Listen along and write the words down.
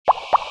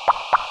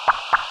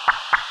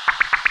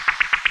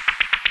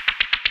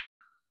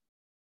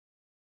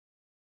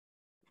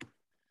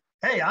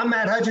Hey, I'm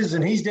Matt Hudgens,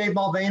 and he's Dave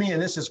Mulvaney,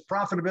 and this is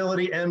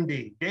Profitability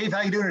MD. Dave,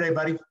 how you doing today,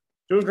 buddy?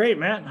 Doing great,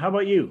 Matt. How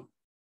about you?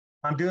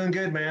 I'm doing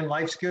good, man.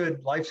 Life's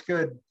good. Life's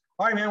good.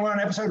 All right, man, we're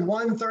on episode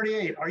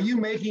 138. Are you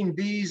making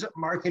these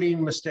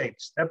marketing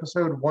mistakes?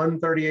 Episode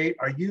 138.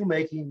 Are you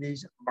making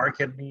these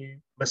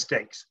marketing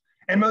mistakes?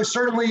 And most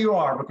certainly you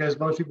are, because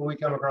most people we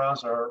come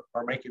across are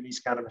making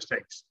these kind of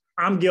mistakes.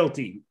 I'm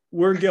guilty.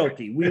 We're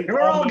guilty.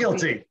 We're all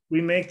guilty.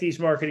 We make these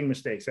marketing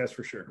mistakes. That's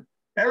for sure.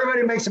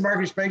 Everybody makes a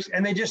marketing mistakes,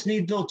 and they just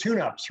need little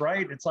tune-ups,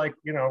 right? It's like,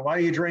 why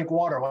do you drink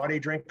water? Why do you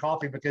drink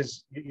coffee?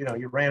 Because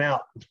you ran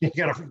out. You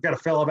gotta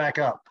fill it back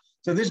up.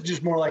 So this is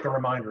just more like a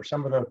reminder.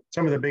 Some of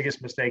the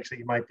biggest mistakes that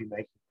you might be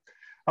making.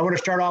 I want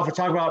to start off and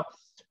talk about.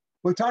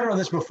 We've talked about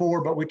this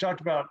before, but we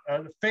talked about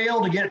fail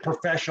to get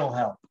professional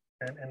help.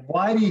 And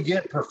why do you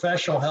get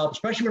professional help,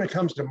 especially when it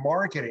comes to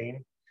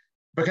marketing?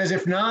 Because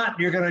if not,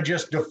 you're going to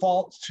just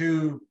default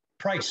to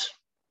price.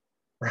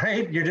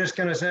 Right? You're just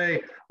going to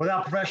say,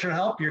 without professional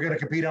help, you're going to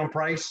compete on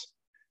price.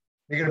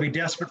 You're going to be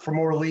desperate for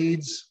more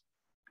leads,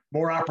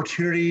 more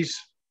opportunities.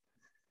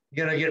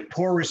 You're going to get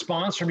poor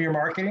response from your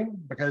marketing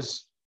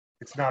because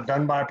it's not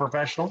done by a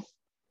professional.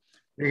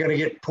 You're going to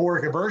get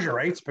poor conversion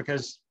rates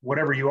because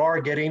whatever you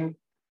are getting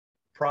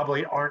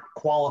probably aren't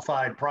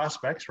qualified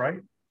prospects,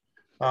 right?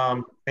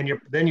 And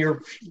then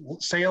your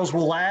sales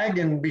will lag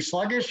and be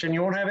sluggish and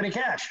you won't have any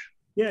cash.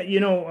 Yeah,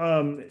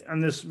 on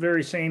this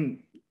very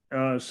same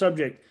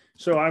subject,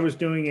 so I was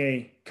doing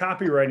a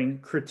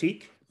copywriting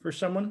critique for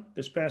someone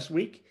this past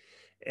week.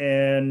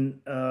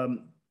 And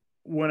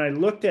when I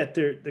looked at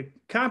the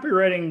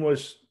copywriting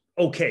was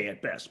okay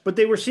at best, but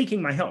they were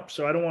seeking my help.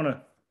 So I don't want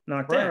to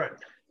knock that.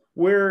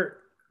 Right.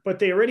 But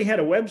they already had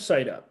a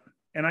website up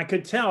and I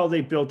could tell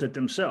they built it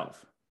themselves.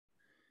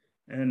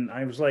 And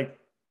I was like,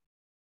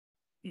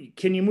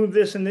 can you move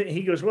this? And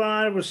he goes, well,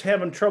 I was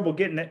having trouble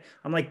getting it.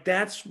 I'm like,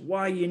 that's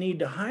why you need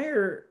to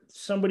hire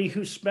somebody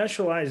who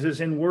specializes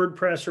in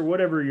WordPress or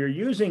whatever you're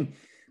using,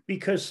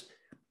 because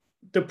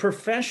the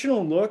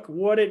professional look,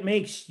 it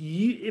makes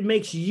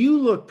you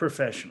look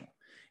professional.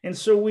 And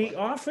so we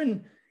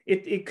often,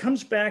 it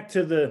comes back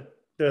to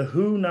the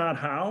who, not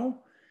how,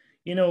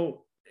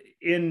 I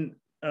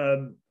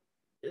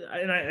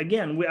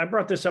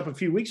brought this up a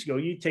few weeks ago.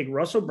 You take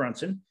Russell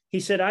Brunson. He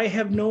said, I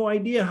have no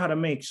idea how to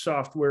make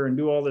software and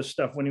do all this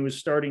stuff when he was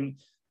starting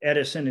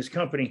Edison, his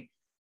company.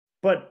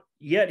 But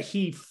yet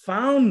he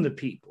found the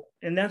people.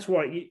 And that's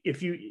why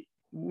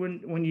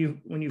when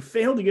you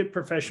fail to get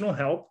professional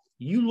help,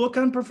 you look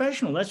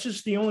unprofessional. That's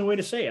just the only way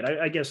to say it.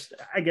 I guess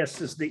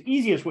is the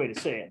easiest way to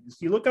say it.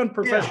 Is you look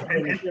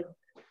unprofessional. Yeah.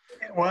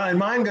 Well, and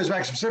mine goes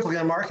back specifically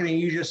on marketing.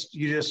 You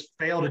just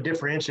fail to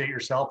differentiate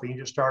yourself, and you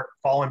just start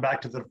falling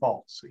back to the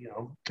defaults.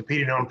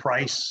 Competing on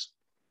price,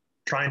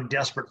 trying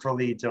desperate for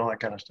leads, and all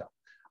that kind of stuff.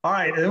 All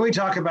right, and then we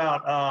talk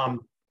about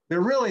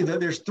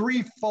there's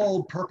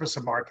threefold purpose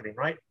of marketing,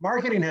 right?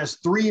 Marketing has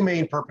three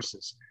main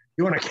purposes.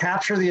 You want to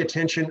capture the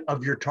attention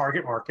of your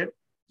target market,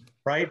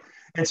 right?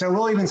 And so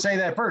we'll even say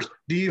that first.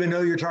 Do you even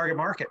know your target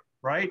market,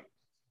 right?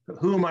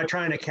 Who am I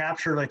trying to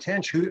capture the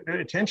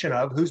attention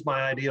of? Who's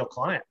my ideal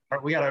client?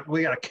 Right?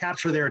 We gotta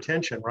capture their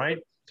attention, right?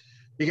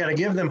 You got to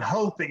give them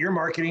hope that your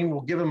marketing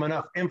will give them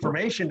enough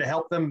information to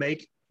help them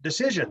make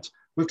decisions.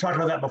 We've talked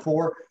about that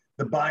before.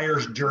 The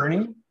buyer's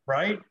journey,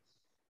 right?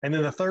 And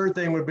then the third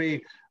thing would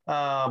be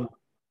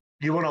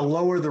you want to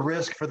lower the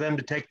risk for them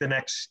to take the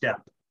next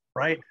step,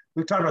 right?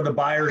 We've talked about the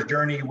buyer's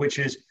journey, which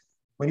is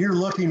when you're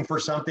looking for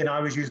something. I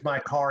always use my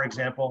car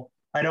example.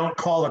 I don't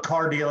call the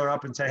car dealer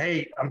up and say,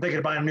 hey, I'm thinking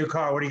of buying a new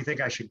car. What do you think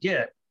I should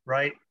get,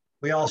 right?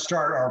 We all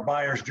start our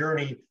buyer's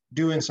journey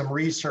doing some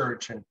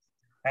research and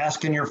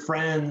asking your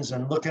friends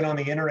and looking on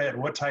the internet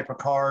what type of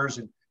cars.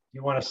 And do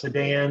you want a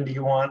sedan? Do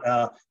you want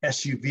a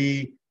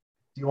SUV?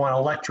 Do you want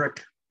electric?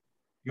 Do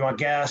you want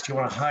gas? Do you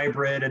want a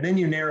hybrid? And then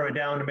you narrow it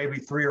down to maybe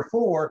 3 or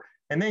 4,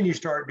 and then you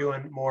start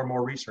doing more and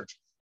more research.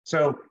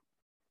 So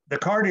the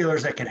car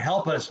dealers that can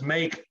help us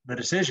make the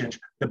decisions,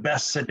 the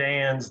best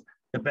sedans,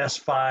 the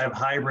best 5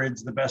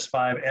 hybrids, the best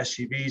 5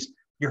 SUVs,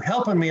 you're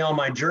helping me on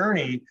my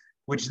journey,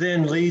 which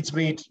then leads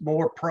me to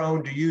more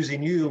prone to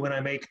using you when I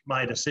make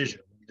my decision,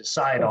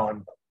 decide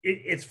on.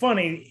 It's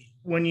funny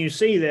when you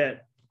say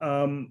that,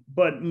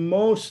 but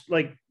most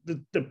like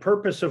the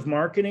purpose of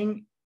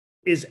marketing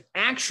is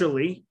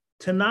actually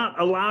to not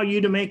allow you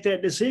to make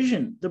that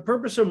decision. The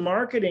purpose of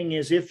marketing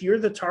is, if you're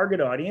the target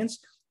audience,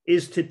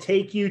 is to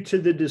take you to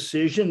the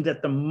decision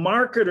that the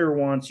marketer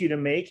wants you to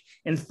make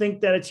and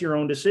think that it's your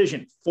own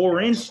decision. For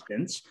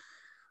instance,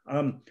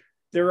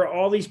 there are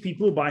all these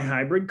people who buy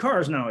hybrid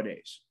cars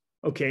nowadays.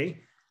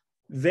 Okay.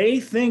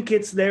 They think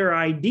it's their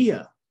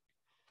idea,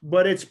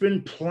 but it's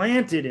been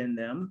planted in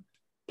them,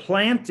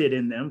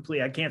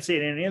 please, I can't say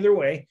it any other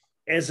way,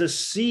 as a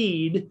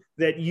seed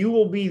that you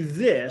will be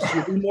this,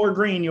 you'll be more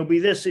green, you'll be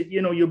this,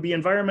 you'll be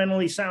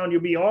environmentally sound,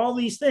 you'll be all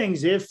these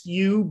things if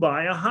you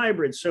buy a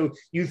hybrid. So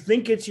you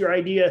think it's your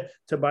idea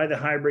to buy the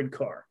hybrid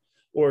car,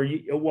 or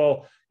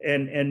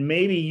and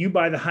maybe you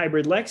buy the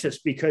hybrid Lexus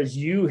because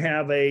you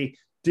have a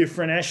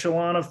different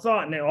echelon of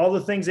thought and all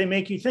the things they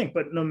make you think.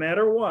 But no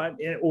matter what,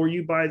 or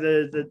you buy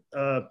the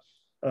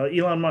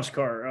Elon Musk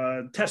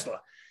car, Tesla,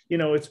 you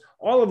know, it's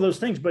all of those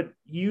things, but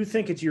you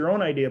think it's your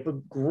own idea.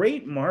 But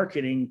great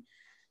marketing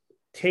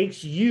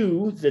takes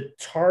you, the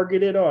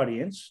targeted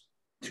audience,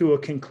 to a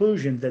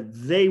conclusion that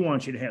they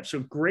want you to have. So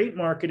great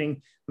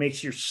marketing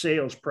makes your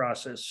sales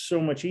process so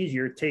much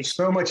easier. It takes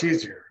so much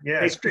easier.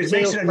 Yeah, it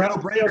makes it a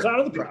no-brainer. Out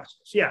of the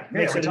process. Yeah,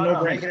 makes it a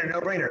no-brainer. Making it a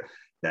no-brainer.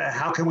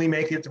 How can we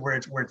make it where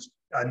it's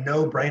a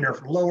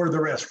no-brainer, lower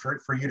the risk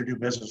for you to do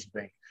business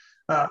with me?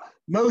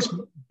 Most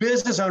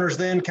business owners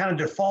then kind of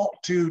default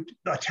to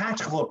a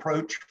tactical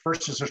approach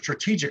versus a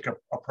strategic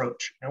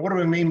approach. And what do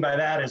we mean by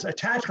that? Is a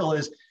tactical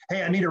is,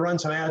 hey, I need to run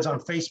some ads on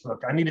Facebook.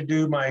 I need to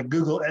do my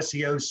Google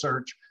SEO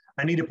search.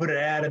 I need to put an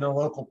ad in a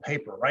local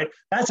paper, right?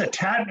 That's a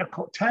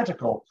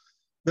tactical.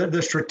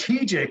 The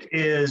strategic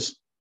is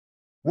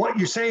what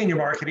you say in your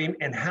marketing,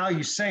 and how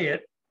you say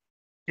it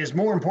is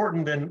more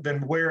important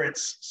than where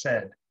it's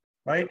said,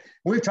 right?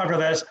 We've talked about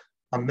that as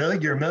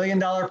your $1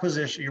 million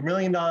position, your $1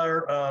 million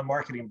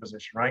marketing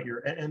position, right?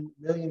 Your $1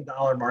 million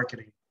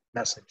marketing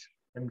message,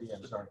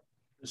 MDM, sorry.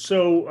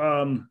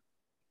 So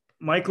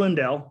Mike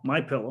Lindell,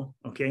 MyPillow.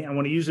 Okay, I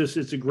want to use this.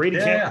 It's a great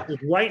example.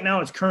 Right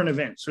now, it's current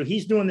events. So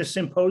he's doing this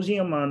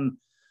symposium on.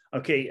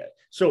 Okay,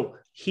 so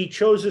he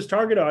chose his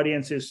target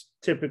audience is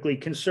typically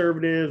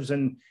conservatives,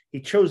 and he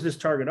chose this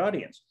target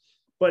audience.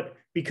 But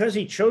because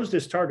he chose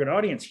this target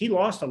audience, he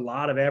lost a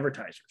lot of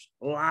advertisers.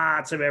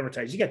 Lots of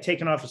advertisers. He got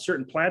taken off of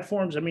certain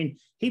platforms. I mean,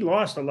 he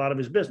lost a lot of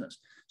his business.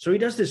 So he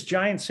does this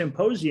giant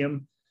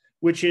symposium,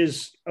 which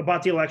is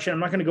about the election. I'm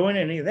not going to go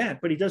into any of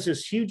that, but he does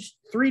this huge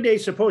 3-day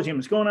symposium.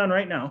 It's going on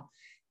right now.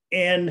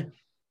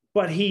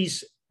 But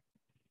he's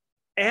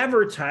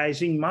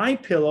advertising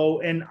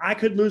MyPillow, and I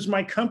could lose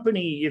my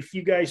company if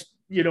you guys,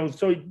 you know,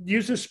 so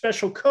use this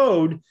special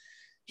code.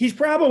 He's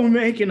probably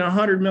making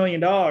 $100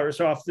 million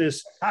off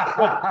this.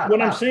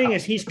 What I'm saying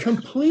is he's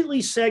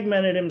completely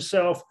segmented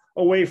himself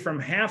away from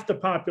half the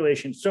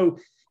population. So,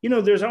 you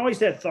know, there's always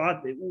that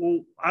thought that,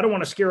 well, I don't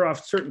want to scare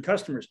off certain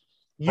customers.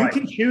 You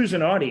can choose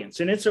an audience,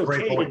 and it's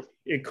okay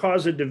to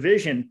cause a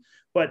division.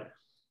 But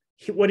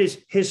what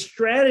is his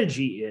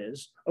strategy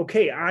is,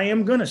 okay, I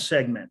am going to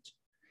segment.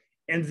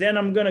 And then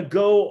I'm going to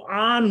go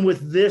on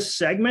with this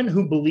segment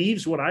who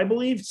believes what I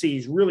believe. See,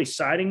 he's really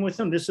siding with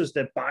them. This is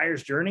the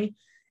buyer's journey.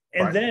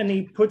 And then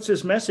he puts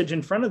his message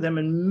in front of them,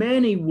 and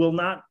many will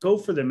not go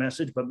for the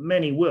message, but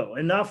many will.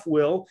 Enough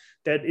will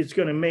that it's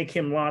going to make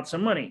him lots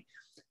of money.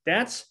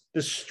 That's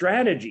the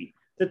strategy.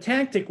 The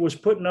tactic was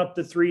putting up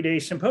the 3-day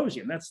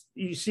symposium. That's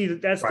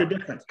the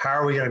difference. How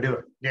are we going to do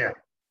it? Yeah.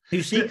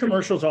 You see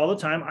commercials all the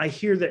time. I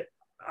hear that,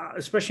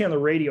 especially on the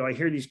radio, I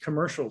hear these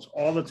commercials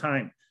all the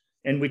time.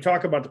 And we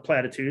talk about the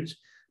platitudes,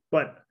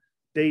 but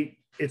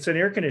it's an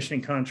air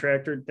conditioning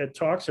contractor that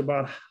talks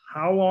about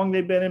how long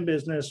they've been in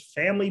business,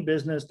 family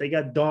business, they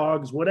got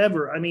dogs,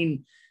 whatever. I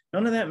mean,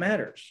 none of that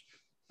matters.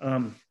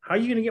 How are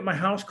you going to get my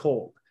house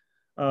cold?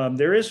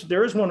 There is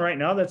one right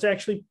now that's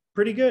actually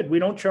pretty good. We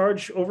never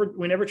charge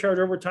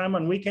overtime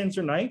on weekends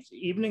or nights,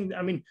 evening.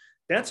 I mean,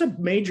 that's a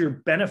major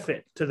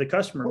benefit to the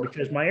customer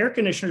because my air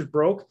conditioner's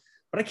broke,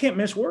 but I can't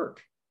miss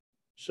work.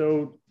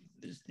 So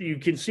you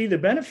can see the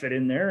benefit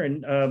in there.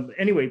 And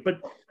anyway,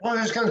 well,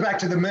 this comes back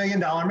to the $1 million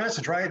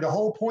message, right? The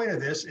whole point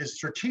of this is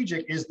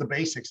strategic is the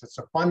basics. It's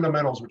the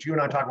fundamentals, which you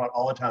and I talk about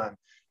all the time.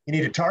 You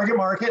need a target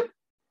market.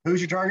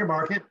 Who's your target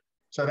market?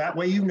 So that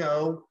way, you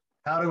know,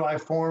 how do I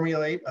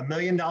formulate a $1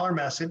 million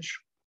message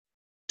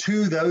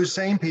to those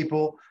same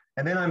people?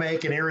 And then I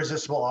make an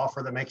irresistible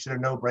offer that makes it a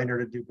no-brainer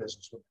to do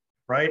business with,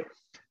 right?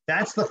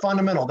 That's the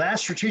fundamental.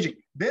 That's strategic.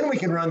 Then we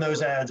can run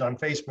those ads on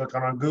Facebook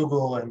and on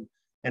Google and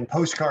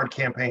postcard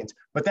campaigns.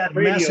 But that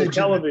radio, message,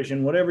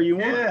 television, whatever you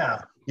want.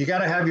 Yeah, you got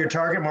to have your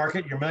target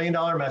market, your $1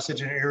 million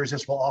message, and an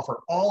irresistible offer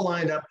all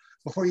lined up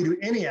before you do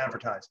any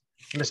advertising.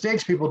 The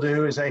mistakes people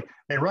do is they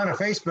run a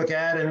Facebook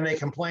ad and then they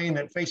complain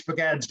that Facebook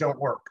ads don't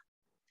work.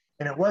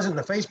 And it wasn't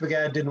the Facebook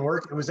ad didn't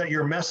work. It was that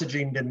your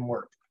messaging didn't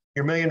work.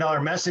 Your $1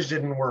 million message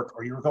didn't work,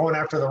 or you were going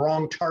after the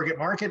wrong target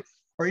market,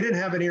 or you didn't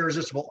have an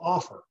irresistible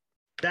offer.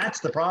 That's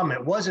the problem.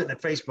 It wasn't that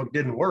Facebook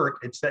didn't work.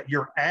 It's that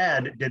your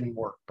ad didn't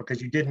work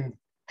because you didn't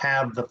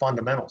have the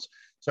fundamentals.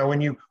 So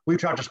we've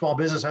talked to small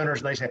business owners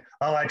and they say,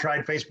 oh, I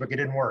tried Facebook, it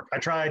didn't work. I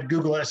tried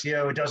Google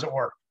SEO, it doesn't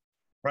work,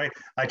 right?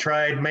 I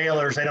tried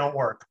mailers, they don't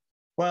work.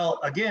 Well,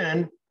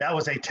 again, that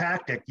was a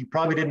tactic. You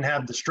probably didn't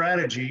have the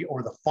strategy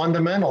or the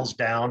fundamentals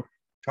down.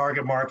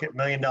 Target market, $1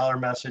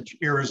 million message,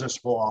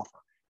 irresistible offer.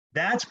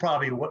 That's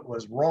probably what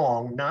was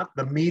wrong, not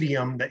the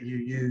medium that you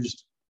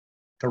used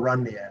to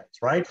run the ads,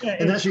 right? Yeah,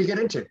 and that's what you get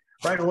into,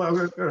 right?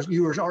 Well,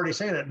 you were already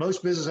saying that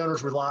most business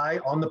owners rely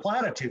on the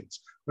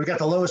platitudes. We've got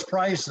the lowest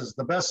prices,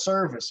 the best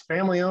service,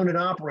 family owned and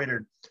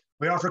operated.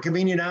 We offer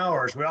convenient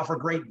hours. We offer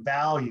great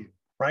value,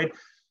 right?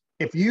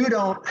 If you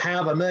don't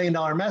have a $1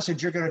 million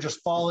message, you're going to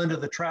just fall into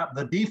the trap,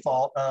 the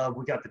default of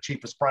we got the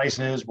cheapest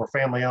prices, we're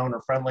family owned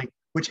or friendly,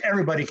 which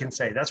everybody can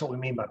say. That's what we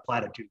mean by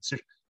platitudes.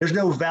 There's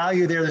no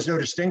value there. There's no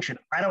distinction.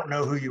 I don't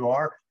know who you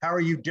are. How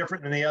are you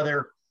different than the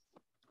other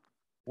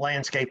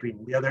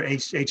landscaping, the other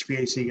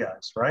HVAC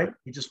guys, right?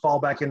 You just fall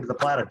back into the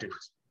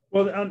platitudes.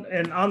 Well,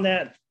 and on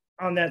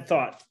that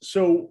thought,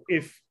 so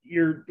if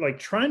you're like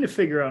trying to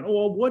figure out,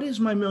 well, what is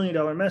my $1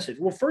 million message?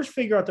 Well, first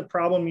figure out the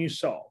problem you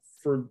solve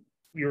for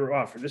your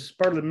offer. This is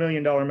part of the $1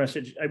 million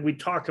message. We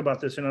talked about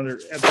this in other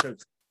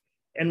episodes.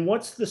 And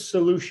what's the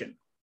solution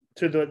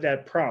to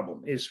that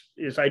problem is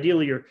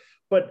ideally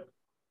but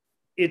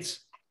it's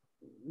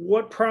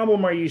what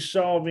problem are you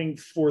solving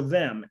for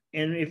them?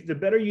 And if the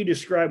better you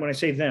describe, when I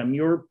say them,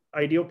 your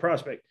ideal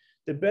prospect,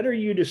 the better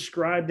you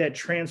describe that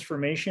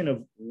transformation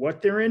of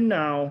what they're in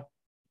now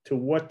to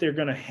what they're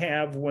going to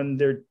have when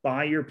they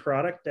buy your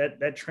product,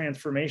 that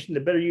transformation, the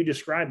better you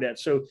describe that.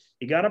 So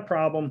you got a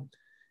problem,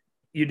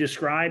 you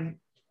describe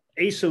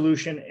a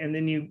solution, and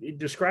then you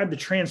describe the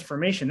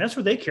transformation. That's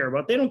what they care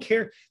about. They don't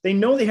care. They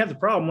know they have the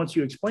problem once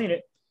you explain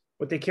it.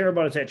 What they care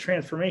about is that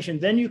transformation.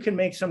 Then you can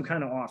make some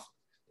kind of offer.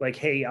 Like,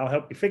 hey, I'll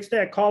help you fix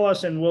that. Call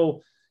us and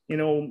we'll,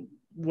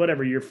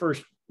 whatever, your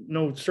first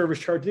no service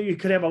charge. You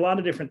could have a lot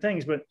of different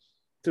things, but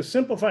to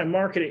simplify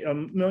marketing,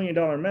 $1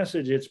 million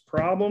message, it's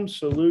problem,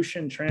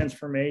 solution,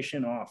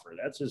 transformation, offer.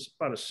 That's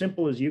about as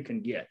simple as you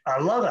can get.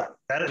 I love that.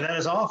 That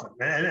is awesome.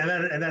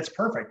 And that's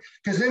perfect.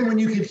 Because then when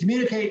you can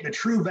communicate the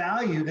true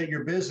value that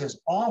your business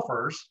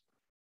offers,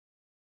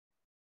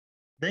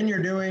 then you're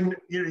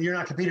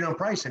not competing on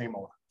price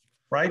anymore,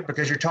 right?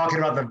 Because you're talking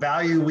about the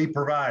value we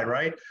provide,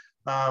 right?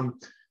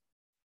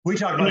 We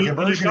talked about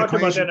conversion. You talked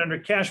about that under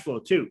cash flow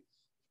too.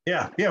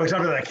 Yeah. We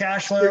talked about that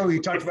cash flow.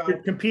 You talked about you're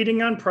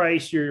competing on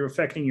price. You're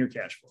affecting your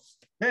cash flow.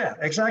 Yeah,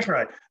 exactly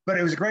right. But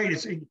it was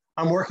great.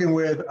 I'm working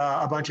with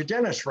a bunch of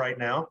dentists right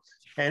now,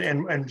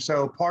 and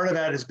so part of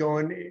that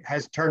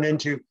has turned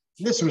into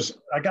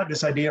I got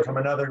this idea from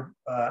another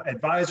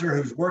advisor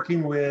who's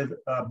working with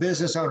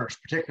business owners,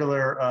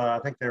 particular I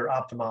think they're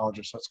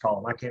ophthalmologists. Let's call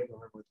them. I can't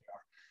remember what they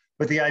are.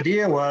 But the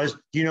idea was,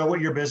 do you know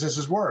what your business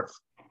is worth?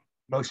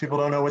 Most people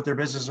don't know what their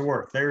business is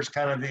worth. There's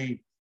kind of the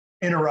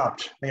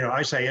interrupt.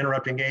 I say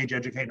interrupt, engage,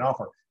 educate, and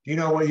offer. Do you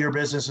know what your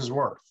business is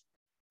worth?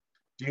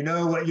 Do you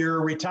know what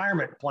your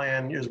retirement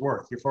plan is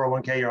worth? Your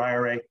 401k, your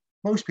IRA?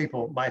 Most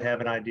people might have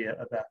an idea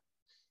of that.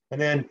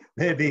 And then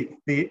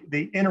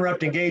the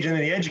interrupt, engage, and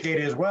then the educate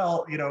as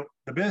well.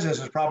 The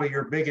business is probably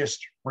your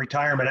biggest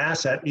retirement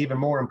asset, even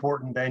more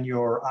important than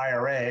your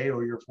IRA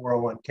or your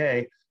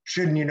 401k.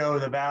 Shouldn't you know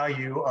the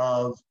value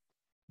of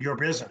your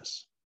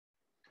business,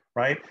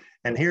 right?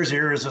 And here's the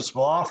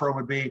irresistible offer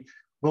would be,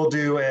 we'll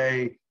do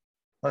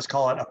let's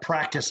call it a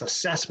practice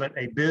assessment,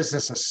 a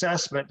business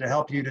assessment to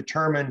help you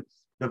determine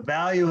the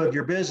value of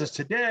your business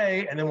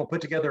today. And then we'll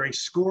put together a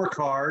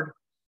scorecard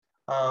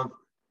of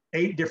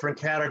 8 different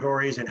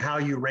categories and how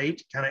you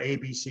rate, kind of A,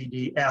 B, C,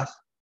 D, F.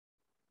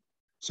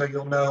 So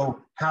you'll know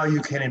how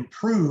you can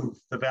improve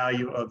the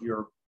value of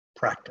your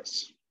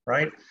practice,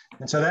 right?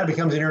 And so that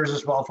becomes an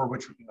irresistible offer,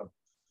 which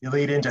you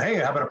lead into, hey,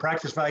 how about a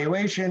practice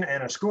valuation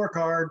and a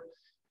scorecard?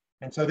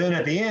 And so then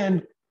at the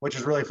end, which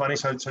is really funny,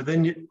 so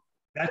then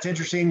that's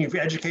interesting. You've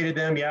educated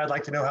them. Yeah, I'd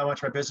like to know how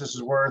much my business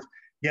is worth.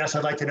 Yes,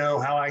 I'd like to know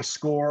how I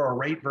score or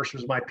rate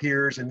versus my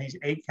peers in these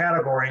 8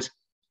 categories.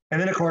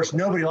 And then, of course,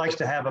 nobody likes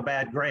to have a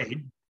bad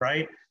grade,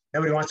 right?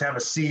 Nobody wants to have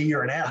a C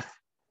or an F,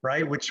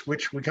 right? Which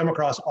we come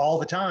across all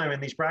the time in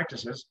these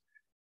practices.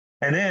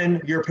 And then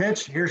your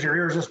pitch, here's your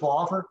irresistible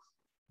offer.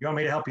 You want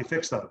me to help you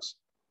fix those,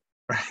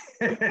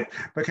 right?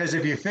 Because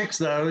if you fix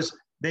those,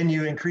 then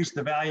you increase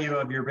the value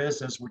of your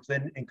business, which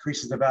then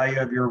increases the value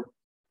of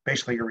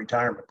basically your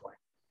retirement plan.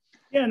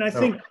 Yeah, and I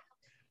think,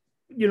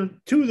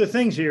 2 of the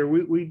things here,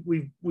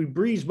 we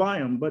breeze by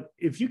them, but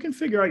if you can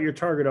figure out your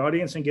target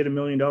audience and get $1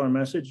 million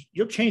message,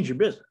 you'll change your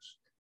business.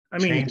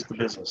 Change the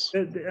business.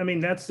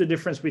 That's the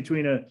difference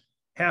between a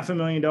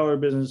 $500,000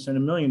 business and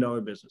 $1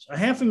 million business. A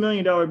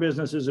 $500,000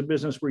 business is a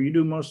business where you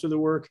do most of the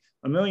work.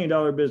 $1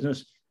 million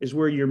business is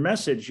where your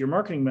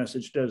marketing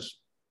message does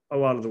a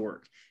lot of the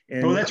work.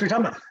 And well, that's what we're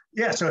talking about.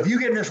 Yeah. So if you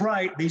get this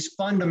right, these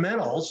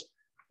fundamentals,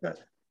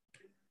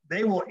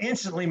 they will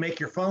instantly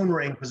make your phone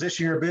ring,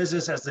 position your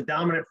business as the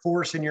dominant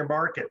force in your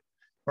market,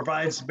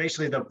 provides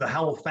basically the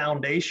whole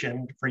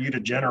foundation for you to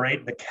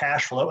generate the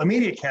cash flow,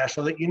 immediate cash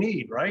flow that you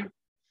need, right?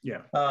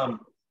 Yeah.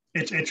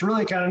 It's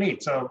really kind of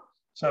neat. So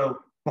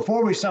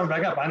before we sum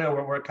back up, I know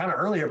we're kind of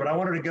earlier, but I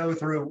wanted to go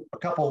through a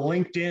couple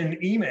LinkedIn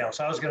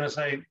emails. I was going to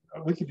say,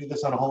 we could do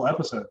this on a whole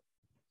episode,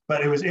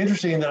 but it was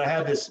interesting that I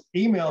had this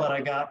email that I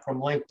got from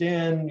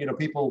LinkedIn,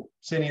 people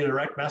sending you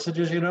direct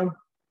messages,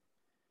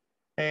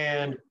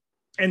 and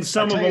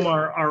some of them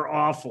are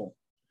awful.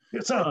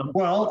 So,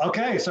 well,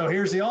 okay. So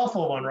here's the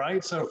awful one,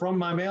 right? So from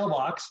my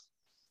mailbox,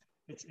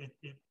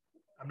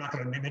 I'm not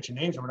going to mention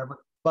names or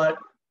whatever, but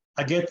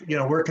I get,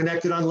 we're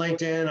connected on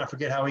LinkedIn. I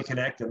forget how we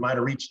connected. Might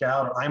have reached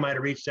out, or I might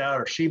have reached out,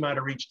 or she might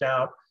have reached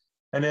out.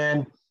 And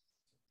then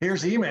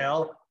here's the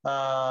email.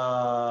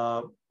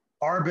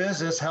 Our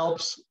business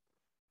helps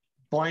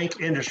blank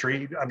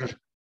industry. I'm just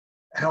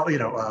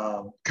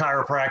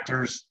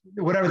chiropractors,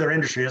 whatever their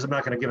industry is. I'm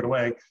not going to give it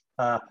away.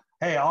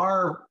 Hey,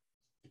 our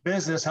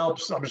business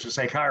helps, I'm just going to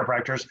say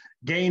chiropractors,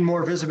 gain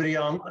more visibility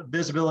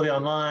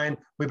online.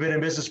 We've been in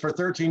business for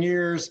 13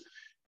 years.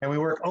 and we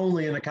work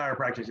only in the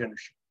chiropractic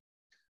industry.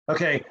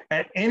 Okay,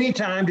 at any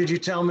time did you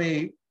tell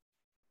me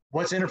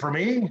what's in it for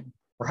me,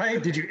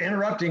 right? Did you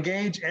interrupt,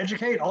 engage,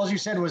 educate? All you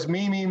said was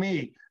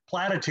me,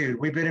 platitude.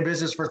 We've been in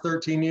business for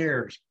 13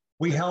 years.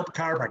 We help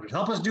chiropractors.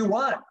 Help us do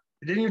what?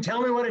 It didn't even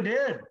tell me what it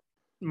did.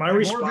 My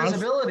response, more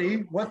visibility,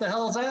 what the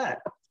hell is that?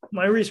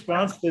 My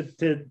response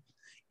to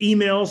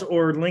emails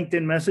or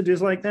LinkedIn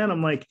messages like that,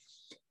 I'm like,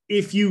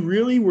 if you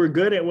really were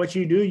good at what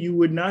you do, you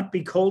would not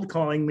be cold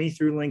calling me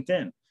through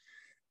LinkedIn.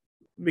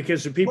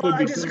 Because the people. Well,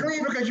 I disagree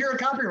because you're a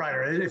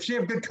copywriter. If she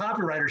had good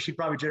copywriter, she'd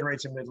probably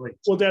generate some good leads.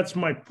 Well, that's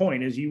my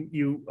point. Is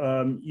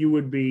you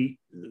would be,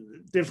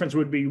 difference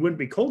would be, you wouldn't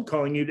be cold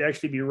calling. You'd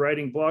actually be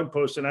writing blog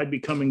posts, and I'd be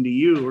coming to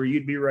you, or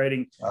you'd be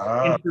writing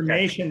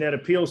information that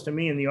appeals to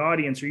me in the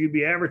audience, or you'd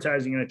be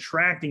advertising and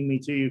attracting me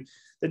to you.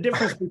 The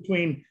difference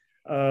between,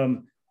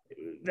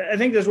 I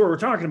think that's what we're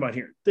talking about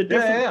here.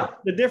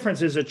 The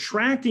difference is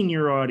attracting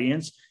your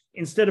audience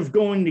instead of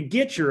going to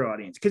get your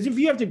audience. Because if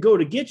you have to go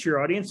to get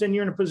your audience, then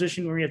you're in a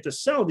position where you have to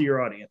sell to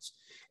your audience.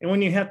 And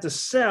when you have to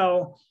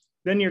sell,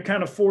 then you're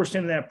kind of forced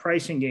into that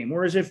pricing game.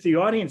 Whereas if the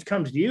audience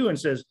comes to you and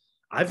says,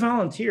 I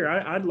volunteer,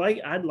 I'd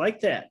like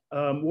that.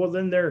 Well,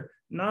 then they're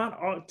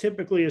not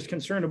typically as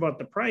concerned about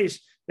the price.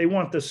 They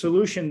want the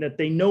solution that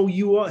they know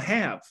you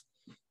have.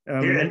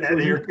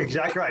 And you're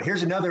exactly right.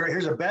 Here's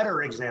a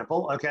better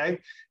example. Okay.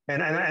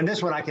 And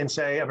this one I can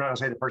say, I'm not going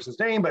to say the person's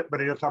name, but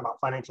it'll talk about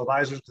financial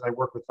advisors because I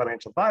work with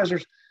financial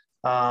advisors.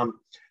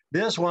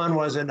 This one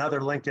was another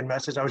LinkedIn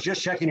message. I was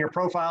just checking your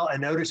profile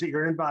and noticed that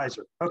you're an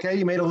advisor. Okay.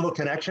 You made a little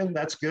connection.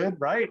 That's good.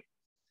 Right.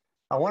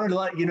 I wanted to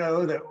let you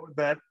know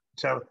that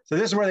so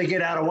this is where they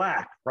get out of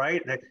whack,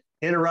 right? They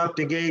interrupt,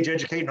 engage,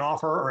 educate, and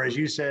offer, or as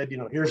you said,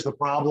 here's the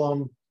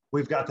problem.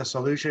 We've got the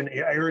solution,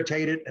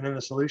 irritate it, and then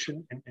the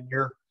solution, and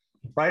you're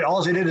right.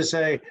 All they did is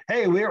say,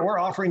 hey, we're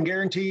offering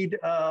guaranteed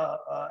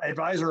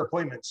advisor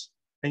appointments,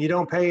 and you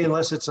don't pay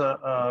unless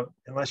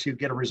unless you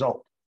get a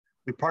result.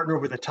 We partner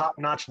with the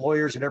top-notch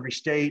lawyers in every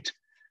state.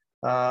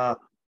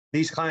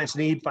 These clients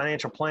need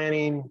financial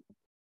planning.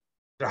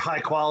 They're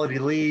high-quality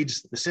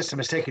leads. The system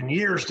has taken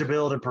years to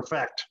build and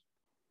perfect.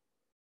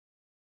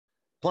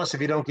 Plus,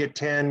 if you don't get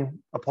 10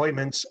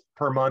 appointments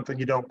per month, then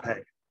you don't pay.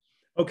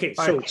 Okay,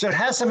 so it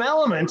has some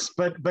elements,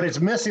 but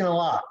it's missing a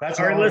lot. That's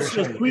all right. Let's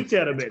tweak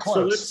that a bit.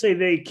 So let's say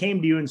they came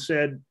to you and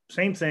said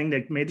same thing.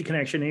 They made the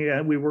connection.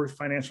 Yeah, we work with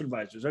financial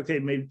advisors. Okay,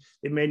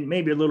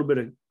 maybe a little bit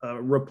of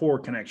rapport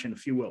connection,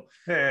 if you will.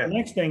 Yeah. The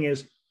next thing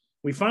is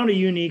we found a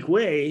unique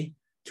way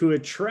to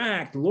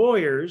attract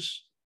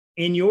lawyers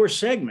in your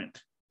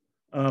segment.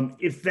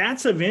 If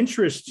that's of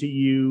interest to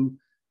you,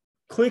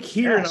 click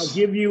here, and I'll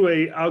give you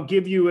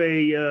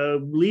a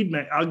lead.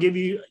 I'll give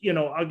you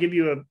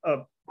a.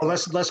 Well,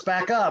 let's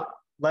back up.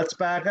 Let's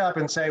back up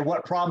and say,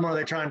 what problem are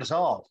they trying to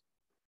solve?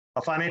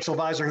 A financial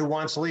advisor who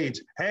wants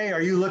leads. Hey,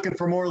 are you looking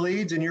for more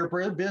leads in your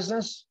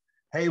business?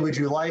 Hey, would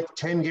you like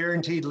 10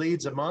 guaranteed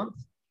leads a month?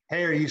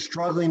 Hey, are you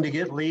struggling to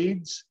get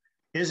leads?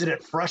 Isn't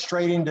it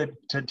frustrating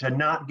to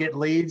not get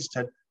leads,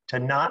 to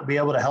not be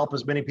able to help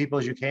as many people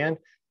as you can?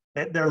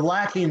 They're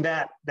lacking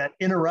that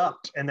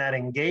interrupt and that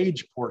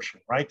engage portion,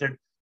 right?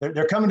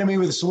 They're coming to me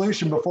with a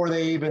solution before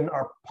they even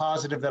are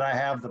positive that I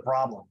have the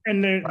problem.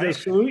 And the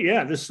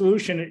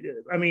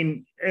solution, I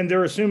mean, and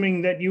they're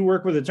assuming that you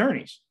work with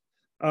attorneys.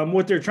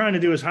 What they're trying to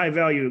do is high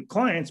value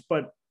clients,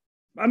 but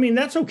I mean,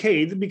 that's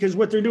okay, because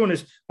what they're doing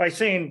is by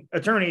saying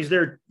attorneys,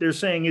 they're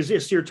saying, is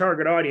this your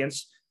target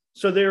audience?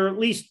 So they're at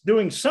least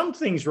doing some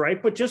things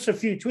right, but just a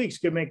few tweaks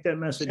could make that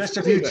message. Just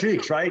a few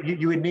tweaks, right?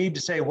 You would need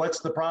to say, what's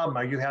the problem?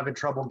 Are you having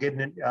trouble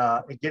getting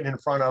in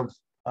front of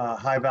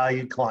high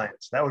valued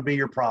clients? That would be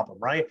your problem,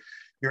 right?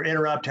 Your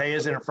interrupt, hey,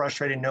 isn't it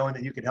frustrating knowing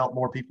that you could help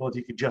more people if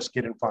you could just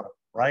get in front of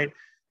them, right?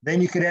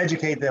 Then you could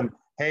educate them.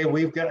 Hey,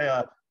 we've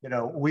got,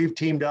 we've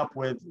teamed up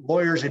with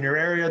lawyers in your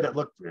area that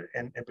look,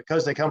 and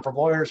because they come from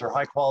lawyers, are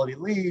high quality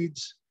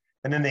leads.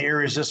 And then the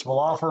irresistible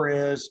offer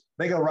is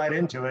they go right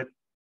into it.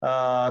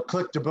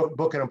 Click to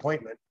book an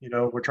appointment.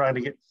 We're trying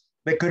to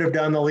they could have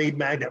done the lead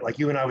magnet like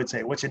you and I would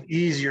say. What's an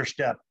easier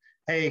step?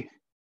 Hey,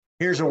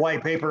 here's a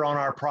white paper on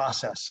our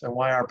process and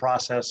why our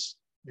process,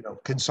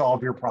 can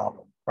solve your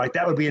problem, right?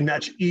 That would be a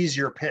much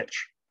easier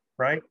pitch,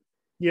 right?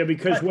 Yeah,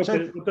 because what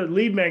the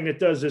lead magnet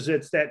does is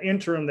it's that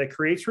interim that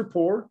creates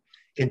rapport.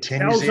 It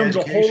tells them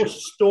the whole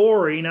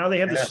story. Now they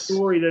have the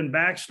story, then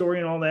backstory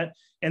and all that.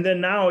 And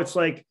then now it's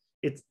like,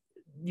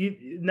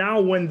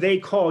 now when they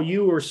call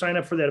you or sign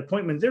up for that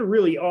appointment, they're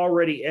really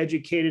already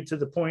educated to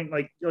the point,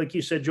 like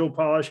you said, Joe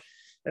Polish.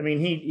 I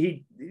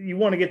mean, you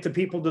want to get the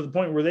people to the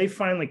point where they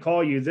finally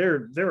call you.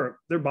 They're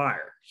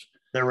buyers.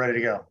 They're ready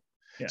to go.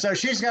 Yeah. So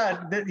she's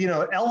got,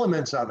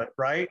 elements of it,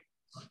 right?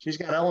 She's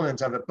got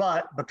elements of it,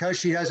 but because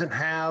she doesn't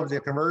have the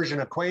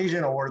conversion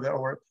equation or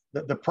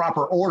the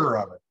proper order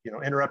of it,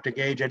 interrupt,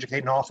 engage, educate,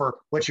 and offer.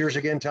 What's yours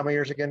again? Tell me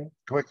yours again,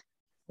 quick.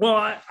 Well,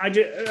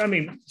 I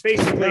mean,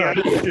 basically,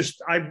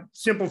 I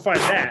simplified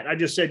that. I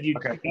just said you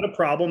got a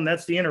problem.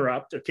 That's the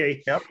interrupt.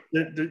 Okay. Yep.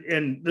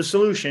 And the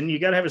solution, you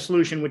got to have a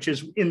solution, which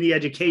is in the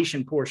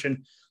education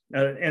portion.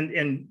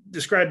 and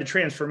describe the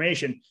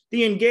transformation.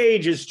 The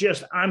engage is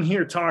just, I'm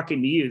here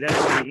talking to you.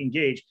 That's the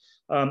engage.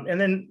 And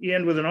then you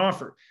end with an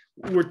offer.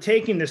 We're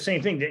taking the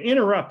same thing. The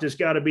interrupt has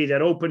got to be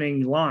that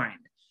opening line.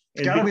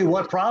 It's got to be,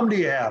 what problem do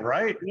you have,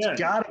 right? Yeah. It's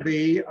got to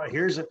be,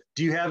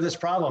 do you have this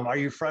problem? Are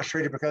you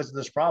frustrated because of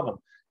this problem?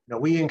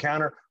 We can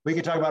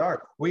talk about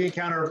art. We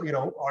encounter,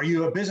 are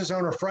you a business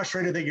owner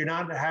frustrated that you're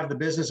not have the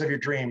business of your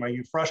dream? Are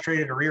you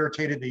frustrated or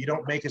irritated that you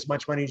don't make as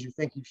much money as you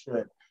think you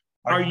should?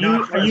 Are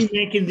you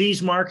making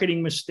these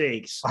marketing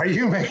mistakes? Are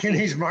you making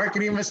these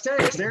marketing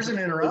mistakes? There's an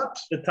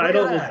interrupt. The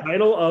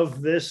title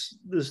of this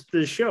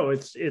show,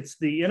 it's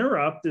the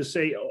interrupt to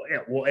say, oh,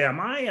 well, am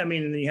I? I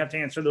mean, you have to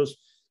answer those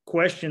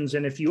questions.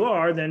 And if you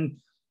are, then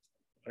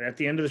at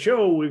the end of the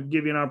show, we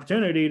give you an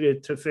opportunity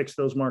to fix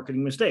those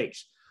marketing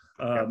mistakes.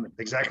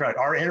 Exactly right.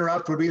 Our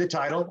interrupt would be the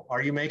title.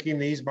 Are you making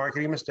these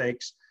marketing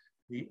mistakes?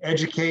 The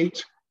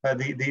educate,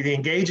 the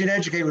engage and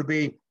educate would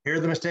be, here are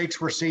the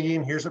mistakes we're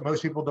seeing. Here's what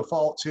most people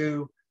default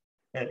to.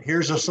 And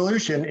here's a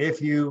solution.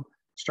 If you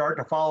start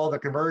to follow the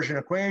conversion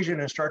equation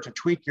and start to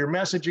tweak your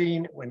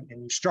messaging, and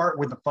you start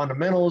with the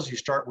fundamentals, you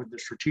start with the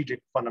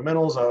strategic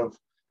fundamentals of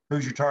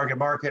who's your target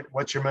market,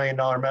 what's your $1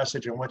 million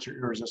message, and what's your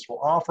irresistible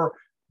offer,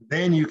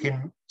 then you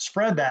can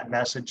spread that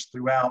message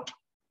throughout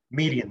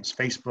mediums,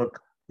 Facebook,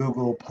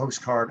 Google,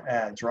 postcard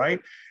ads, right?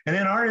 And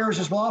then our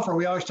irresistible offer,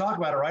 we always talk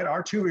about it, right?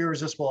 Our 2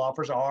 irresistible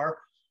offers are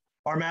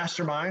our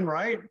mastermind,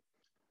 right?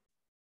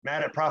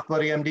 Matt at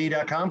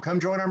profitabilitymd.com. Come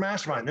join our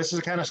mastermind. This is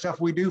the kind of stuff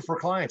we do for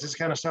clients. This is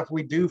the kind of stuff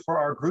we do for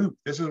our group.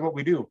 This is what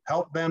we do.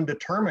 Help them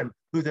determine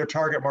who their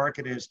target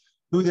market is,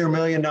 who their $1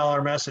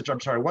 million message,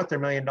 what their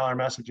 $1 million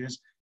message is,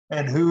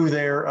 and who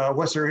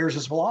what's their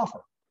irresistible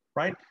offer,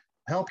 right?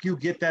 Help you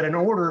get that in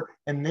order,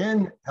 and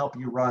then help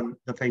you run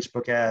the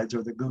Facebook ads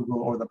or the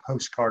Google or the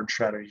postcard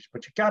strategies.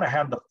 But you got to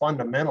have the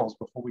fundamentals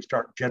before we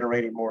start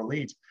generating more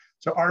leads.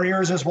 So our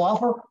irresistible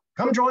offer,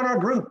 come join our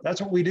group.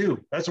 That's what we do.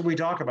 That's what we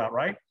talk about,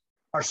 right?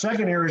 Our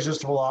second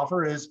irresistible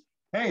offer is,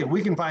 hey,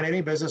 we can find any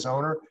business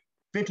owner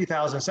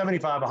 $50,000,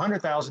 $75,000,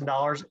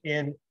 $100,000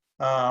 in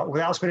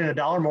without spending a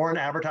dollar more in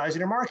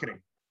advertising or marketing.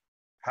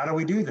 How do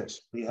we do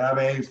this? We have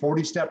a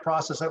 40-step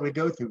process that we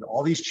go through.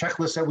 All these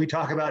checklists that we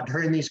talk about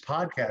during these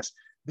podcasts,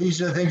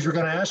 these are the things we're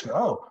going to ask you.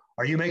 Oh,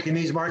 are you making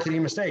these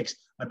marketing mistakes?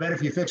 I bet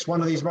if you fix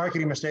one of these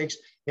marketing mistakes,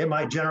 it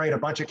might generate a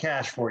bunch of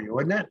cash for you,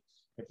 wouldn't it?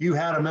 If you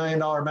had a $1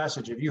 million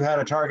message, if you had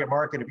a target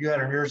market, if you had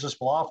an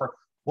irresistible offer,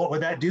 what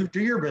would that do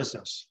to your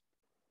business?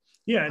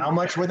 Yeah. How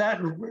much would that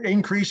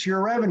increase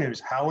your revenues?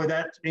 How would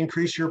that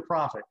increase your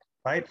profit,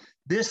 right?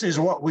 This is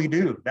what we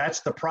do. That's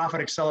the profit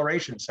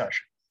acceleration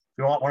session. If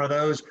you want one of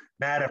those,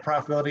 Matt at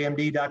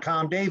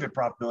profitabilitymd.com, Dave at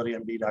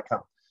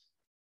profitabilitymd.com.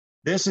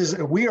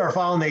 We are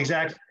following the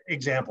exact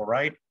example,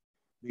 right?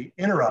 The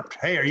interrupt.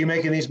 Hey, are you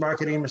making these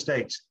marketing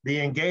mistakes?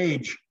 The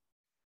engage.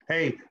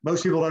 Hey,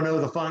 most people don't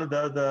know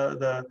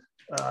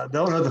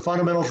don't know the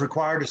fundamentals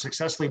required to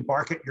successfully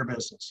market your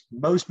business.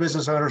 Most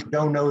business owners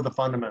don't know the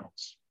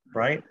fundamentals,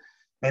 right?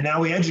 And now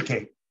we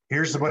educate.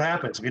 Here's what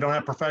happens. If you don't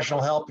have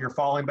professional help, you're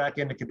falling back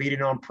into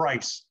competing on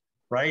price,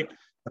 right?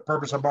 The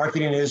purpose of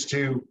marketing is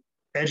to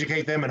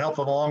educate them and help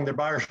them along their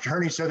buyer's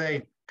journey so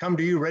they come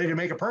to you ready to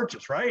make a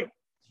purchase, right?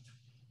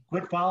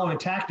 Quit following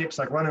tactics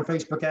like running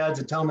Facebook ads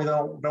and tell me they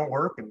don't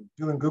work, and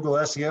doing Google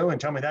SEO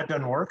and tell me that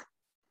doesn't work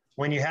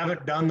when you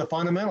haven't done the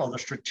fundamental, the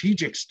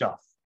strategic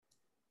stuff.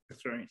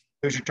 That's right.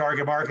 Who's your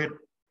target market?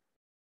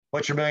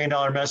 What's your $1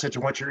 million message,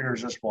 and what's your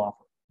irresistible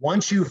offer?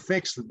 Once you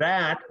fix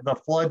that, the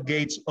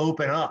floodgates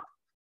open up.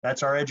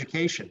 That's our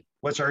education.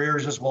 What's our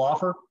irresistible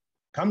offer?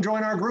 Come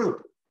join our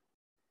group,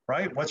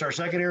 right? What's our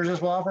second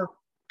irresistible offer?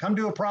 Come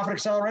do a profit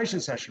acceleration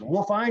session.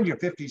 We'll find you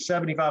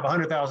 $50,000,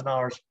 $75,000,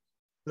 $100,000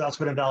 without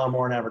spending a dollar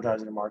more in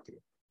advertising and marketing.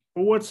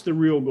 But what's the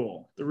real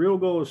goal? The real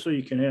goal is so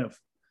you can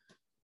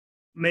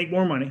make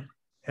more money,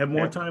 have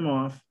more time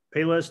off,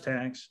 pay less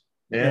tax,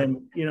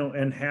 and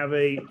have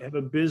a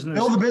business.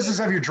 Build the business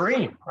of your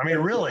dream. I mean,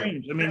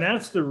 really. I mean,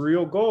 that's the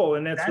real goal,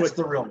 and that's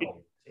the real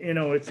goal.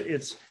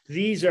 This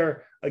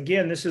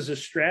is a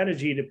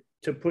strategy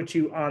to put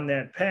you on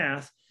that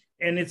path.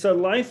 And it's a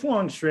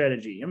lifelong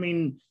strategy. I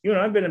mean,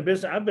 I've been in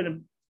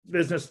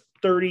business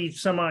 30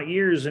 some odd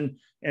years, and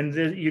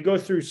you go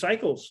through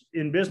cycles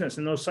in business,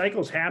 and those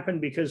cycles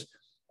happen because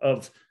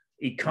of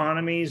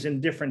economies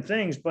and different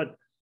things. But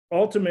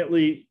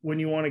ultimately, when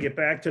you want to get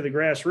back to the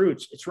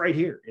grassroots, it's right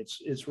here.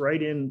 It's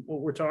right in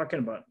what we're talking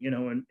about,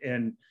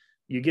 and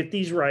you get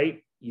these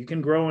right, you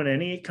can grow in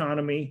any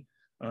economy.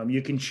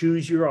 You can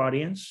choose your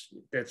audience.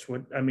 That's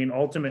what,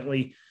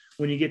 ultimately,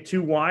 when you get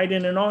too wide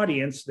in an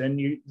audience, then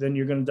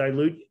you're going to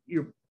dilute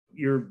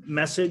your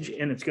message,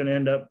 and it's going to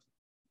end up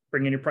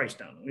bringing your price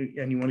down.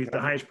 And you want to get the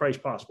highest price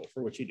possible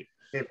for what you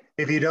do.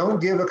 If you don't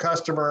give a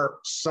customer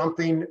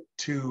something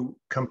to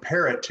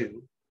compare it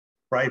to,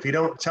 right? If you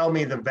don't tell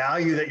me the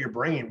value that you're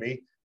bringing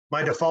me,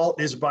 my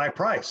default is by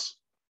price,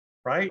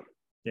 right?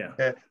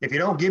 Yeah. If you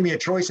don't give me a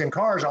choice in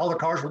cars, all the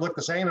cars will look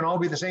the same and all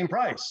be the same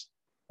price,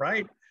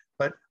 right?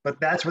 But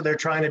that's what they're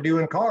trying to do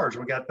in cars.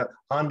 We got the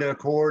Honda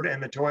Accord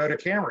and the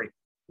Toyota Camry.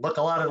 Look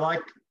a lot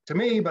alike to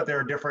me, but there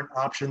are different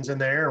options in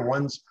there. And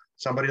one's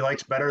somebody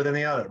likes better than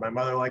the other. My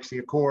mother likes the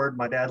Accord.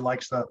 My dad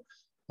likes the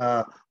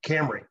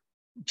Camry,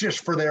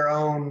 just for their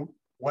own,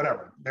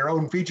 whatever, their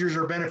own features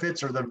or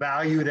benefits or the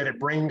value that it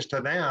brings to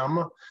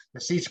them.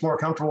 The seat's more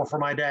comfortable for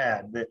my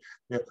dad.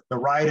 The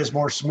ride is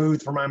more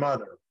smooth for my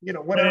mother. You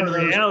know, whatever.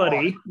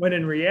 When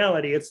in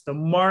reality, it's the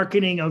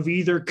marketing of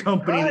either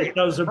company that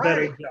does a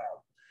better job.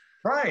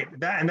 Right.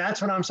 And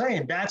that's what I'm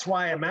saying. That's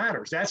why it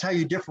matters. That's how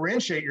you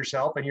differentiate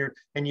yourself,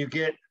 and you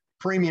get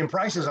premium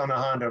prices on the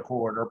Honda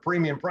Accord or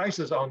premium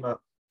prices on the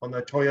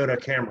Toyota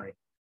Camry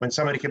when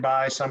somebody can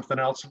buy something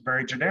else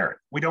very generic.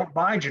 We don't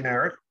buy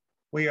generic.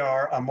 We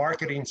are a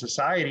marketing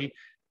society.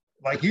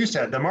 Like you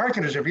said, the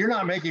marketers, if you're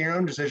not making your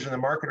own decision, the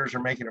marketers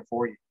are making it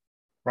for you,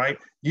 right?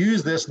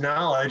 Use this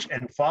knowledge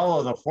and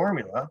follow the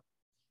formula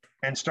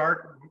and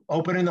start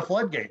opening the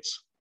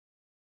floodgates.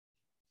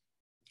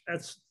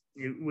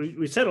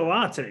 We said a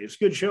lot today. It's a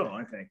good show,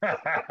 I think.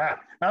 That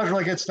was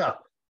really good stuff.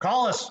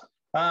 Call us,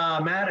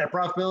 Matt at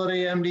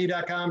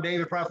ProfitabilityMD.com,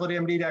 Dave at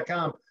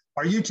ProfitabilityMD.com.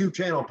 Our YouTube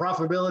channel,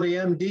 Profitability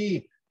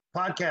MD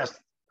Podcast,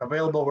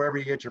 available wherever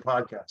you get your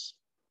podcasts.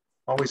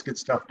 Always good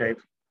stuff, Dave.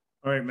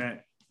 All right,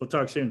 Matt. We'll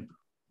talk soon.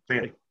 See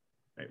you. All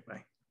right,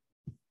 bye.